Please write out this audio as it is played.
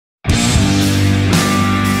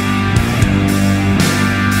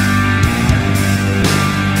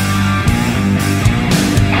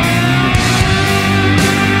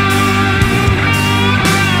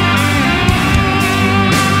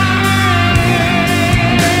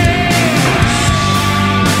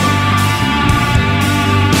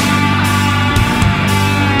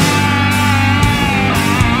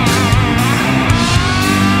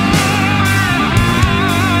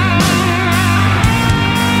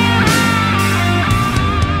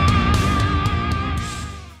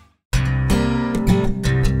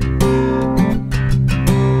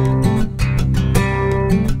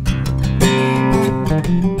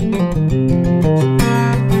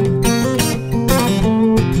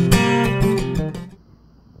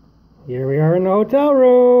hotel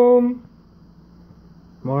room.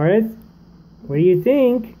 Morris, what do you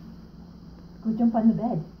think? Go jump on the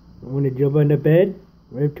bed. Want to jump on the bed?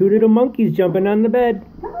 We have two little monkeys jumping on the bed.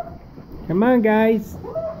 Come on, guys.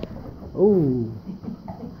 Oh.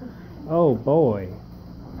 Oh, boy.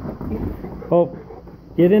 Oh,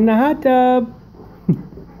 get in the hot tub.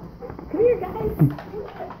 Come here, guys. Can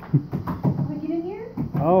we get in here?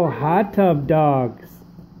 Oh, hot tub dogs.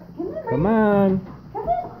 Come on. Come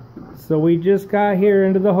on. So we just got here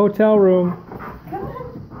into the hotel room. Come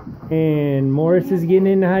on. And Morris is getting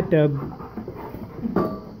in the hot tub.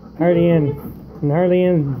 Harley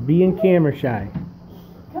Ann's being camera shy.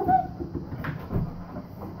 Come on.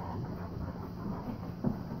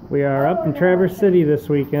 We are up in Traverse City this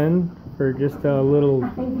weekend for just a little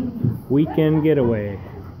weekend getaway.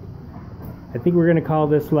 I think we're gonna call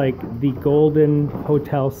this like the Golden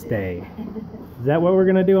Hotel Stay. Is that what we're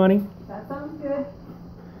gonna do, honey? That sounds good.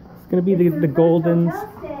 It's gonna be the Golden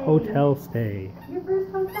Hotel Stay. Your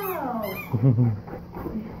first hotel.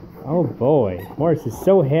 Oh boy, Morris is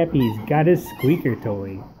so happy he's got his squeaker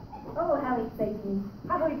toy. Oh, how exciting.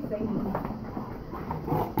 How exciting.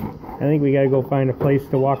 I think we gotta go find a place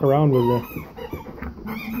to walk around with it.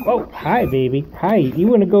 Oh, hi baby. Hi, you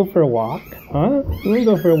wanna go for a walk? Huh? You wanna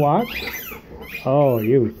go for a walk? Oh,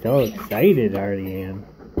 you're so excited, Harley Ann.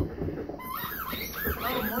 Oh,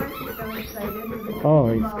 Morris is so excited. Oh,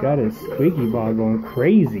 he's got his squeaky ball going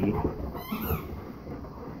crazy.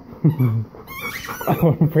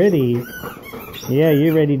 Oh, pretty. Yeah,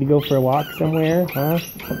 you ready to go for a walk somewhere, huh?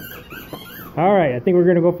 Alright, I think we're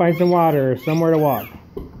gonna go find some water or somewhere to walk.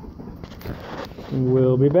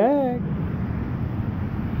 We'll be back.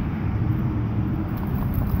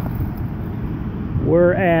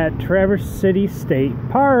 We're at Traverse City State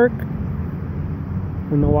Park.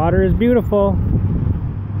 And the water is beautiful.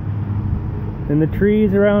 And the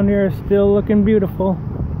trees around here are still looking beautiful.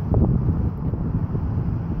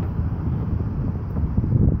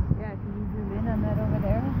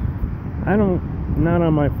 Not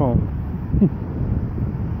on my phone.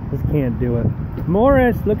 Just can't do it.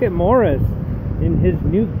 Morris, look at Morris in his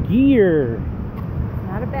new gear. It's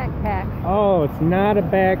not a backpack. Oh, it's not a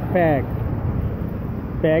backpack.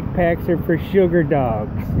 Backpacks are for sugar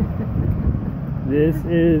dogs. This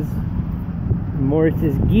is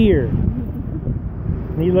Morris's gear.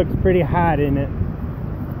 He looks pretty hot in it.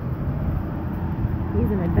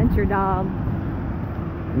 He's an adventure dog.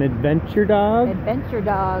 An adventure dog? Adventure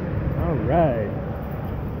dog. All right.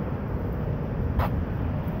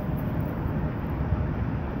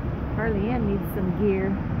 Harley Ann needs some gear.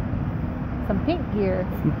 Some pink gear.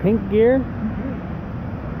 Some pink gear?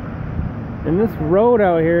 And this road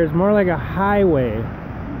out here is more like a highway.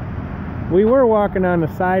 We were walking on the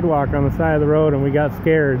sidewalk on the side of the road and we got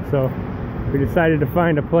scared, so we decided to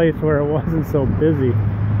find a place where it wasn't so busy.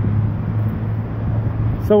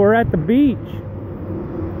 So we're at the beach.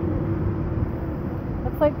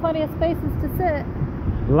 Looks like plenty of spaces to sit.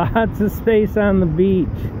 Lots of space on the beach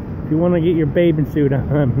if you want to get your bathing suit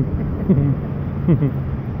on.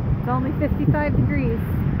 It's only 55 degrees.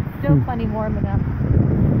 Still plenty warm enough.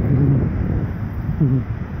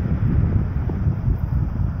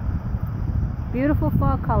 Beautiful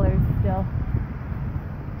fall colors still.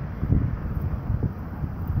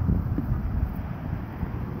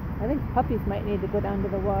 I think puppies might need to go down to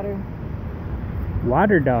the water.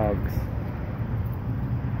 Water dogs.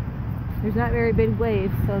 There's not very big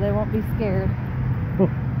waves, so they won't be scared.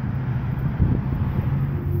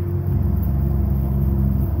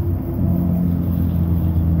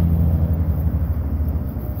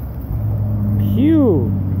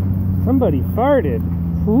 Phew! Somebody farted.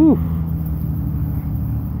 Whew.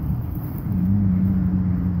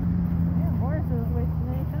 Yeah, Morris isn't wasting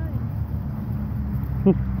any time.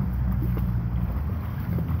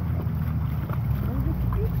 Don't get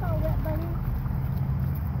your feet all wet, buddy.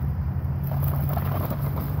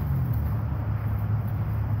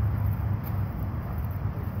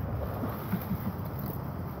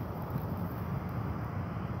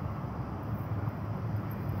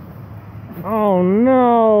 Oh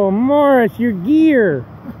no, Morris, your gear!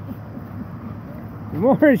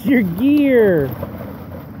 Morris, your gear!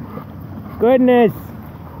 Goodness!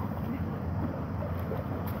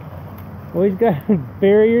 Always got to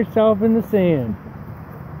bury yourself in the sand.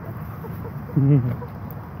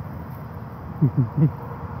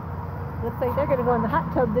 Looks like they're going to go in the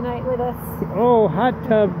hot tub tonight with us. Oh, hot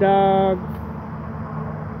tub dog.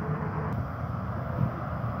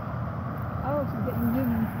 Oh, she's getting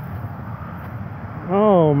zoomy.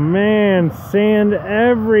 Oh man, sand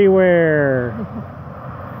everywhere.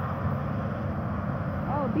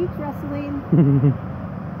 Oh, beach wrestling.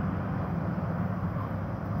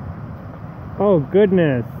 Oh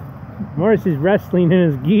goodness. Morris is wrestling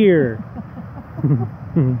in his gear.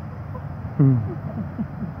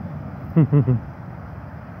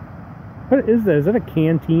 What is that? Is that a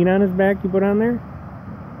canteen on his back you put on there?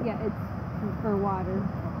 Yeah, it's for water.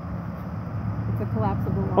 It's a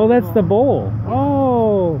collapsible water Oh, that's bowl. the bowl. Yeah.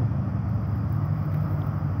 Oh.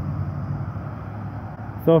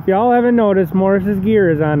 So if y'all haven't noticed, Morris's gear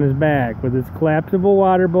is on his back with his collapsible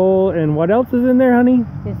water bowl. And what else is in there, honey?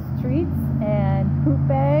 His treats and poop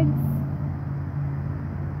bags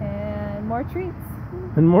and more treats.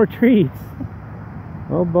 And more treats.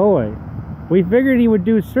 Oh boy. We figured he would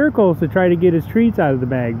do circles to try to get his treats out of the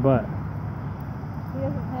bag, but... He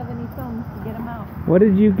doesn't have any thumbs to get them out. What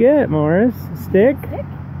did you get, Morris? A stick? Stick?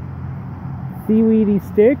 Seaweedy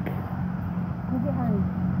stick? Look at Harley.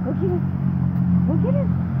 Look at her. Look at her.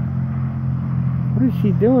 What is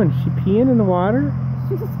she doing? Is she peeing in the water?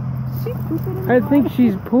 She's pooping in the I water. think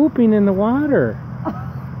she's pooping in the water.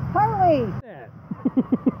 Harley!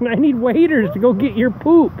 I need waiters to go get your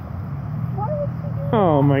poop. What is she doing?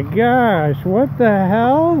 Oh my gosh, what the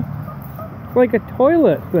hell? It's like a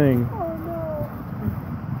toilet thing. Oh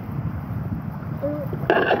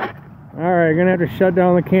no. Alright, gonna have to shut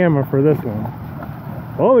down the camera for this one.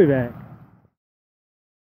 We'll be back.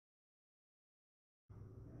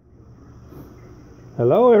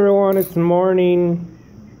 Hello everyone, it's morning.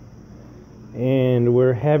 And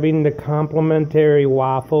we're having the complimentary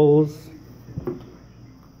waffles.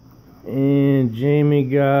 And Jamie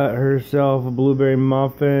got herself a blueberry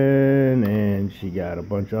muffin, and she got a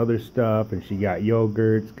bunch of other stuff, and she got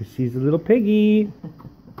yogurts because she's a little piggy.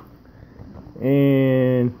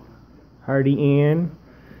 And Hardy Ann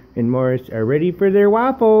and Morris are ready for their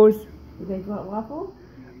waffles. You guys want waffles?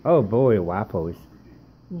 Oh boy, waffles.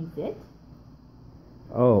 Can you sit?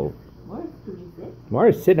 Oh, Morris, can you sit?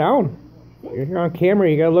 Morris, sit down. You're here on camera,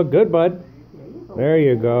 you gotta look good, bud. There you go. There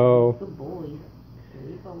you go. Good boy. There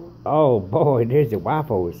you go. Oh boy, there's the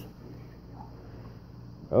waffles.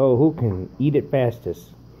 Oh, who can eat it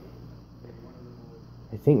fastest?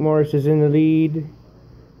 I think Morris is in the lead.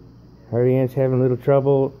 Hardy Ann's having a little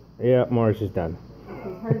trouble. Yeah, Morris is done.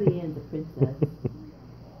 Harley Ann's a princess.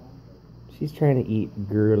 She's trying to eat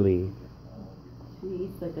girly. She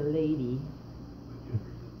eats like a lady.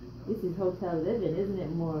 This is hotel living, isn't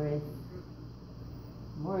it, Morris?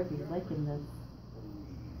 Morris is liking this.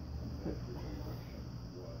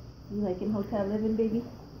 You liking hotel living, baby?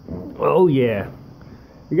 Oh yeah.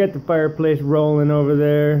 We got the fireplace rolling over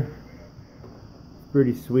there.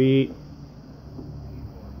 Pretty sweet.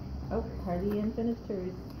 Oh, Harley Ann finished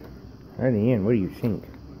hers. Hardy Ann, what do you think?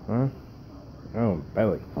 Huh? Oh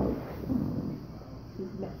boy. She's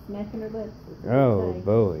smacking her lips. Oh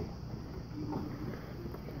boy.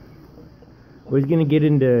 We're gonna get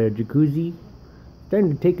into jacuzzi.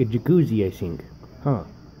 Time to take a jacuzzi, I think. Huh.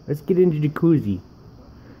 Let's get into jacuzzi.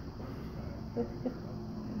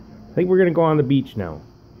 I think we're gonna go on the beach now.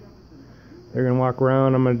 They're gonna walk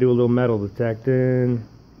around. I'm gonna do a little metal detecting.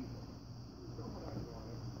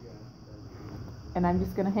 And I'm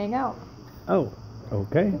just gonna hang out. Oh,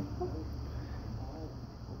 okay.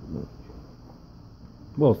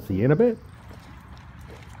 We'll see you in a bit.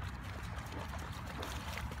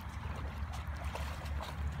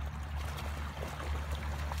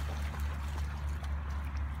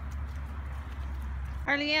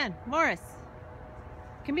 Harley Ann, Morris,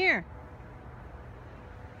 come here.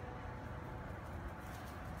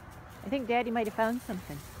 I think Daddy might have found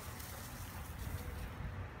something.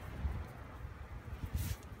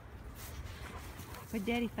 What'd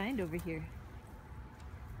Daddy find over here?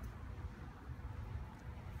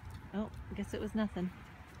 Oh, I guess it was nothing.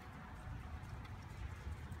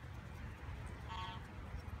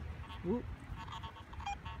 Whoop.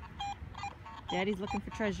 Daddy's looking for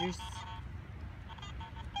treasures.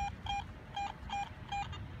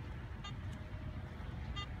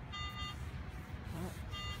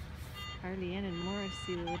 Harley Ann and Morris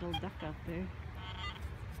see the little duck out there in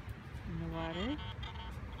the water.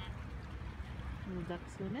 Little duck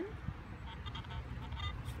swimming.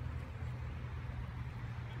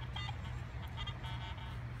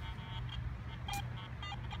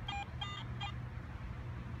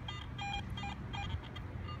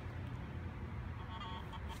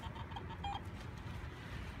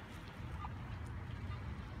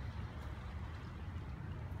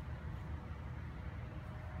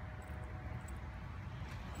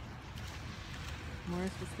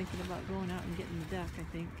 Morris was thinking about going out and getting the duck, I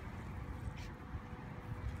think.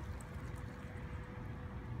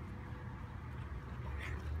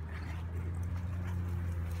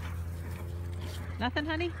 Nothing,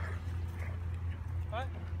 honey? What?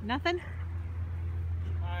 Nothing?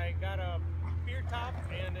 I got a beer top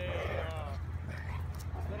and a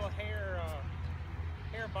little hair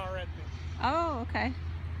barrette thing. Oh, okay.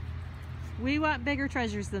 We want bigger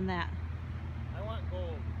treasures than that. I want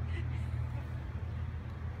gold.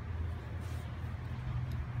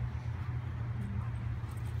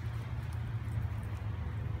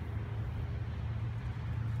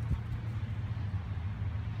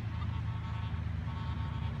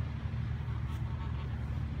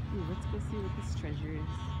 Ooh, let's go see what this treasure is.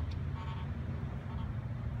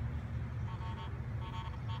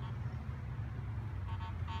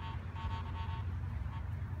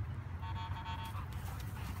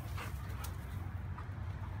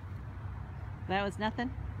 That was nothing?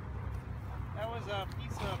 That was a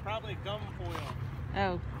piece of probably gum foil.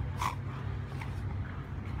 Oh.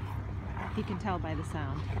 You can tell by the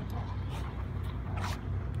sound.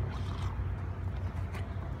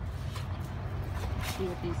 Let's see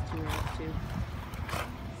what these two are up to.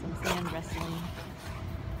 Some sand wrestling.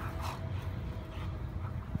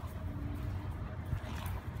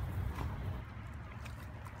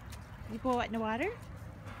 You go out in the water?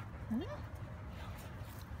 Huh?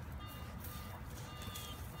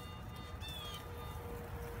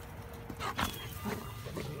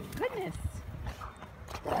 Goodness.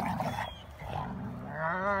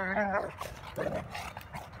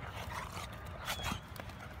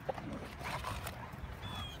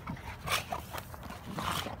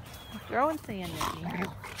 Throwing sand at me.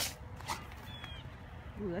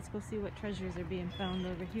 Ooh, let's go see what treasures are being found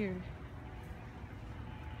over here.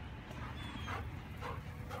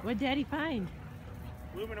 What'd Daddy find?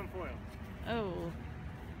 Aluminum foil. Oh.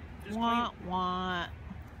 Just Wah.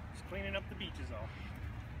 Just cleaning up the beaches all.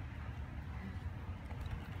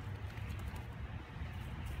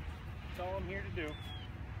 That's all I'm here to do.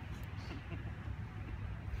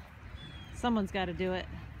 Someone's got to do it.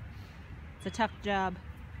 It's a tough job.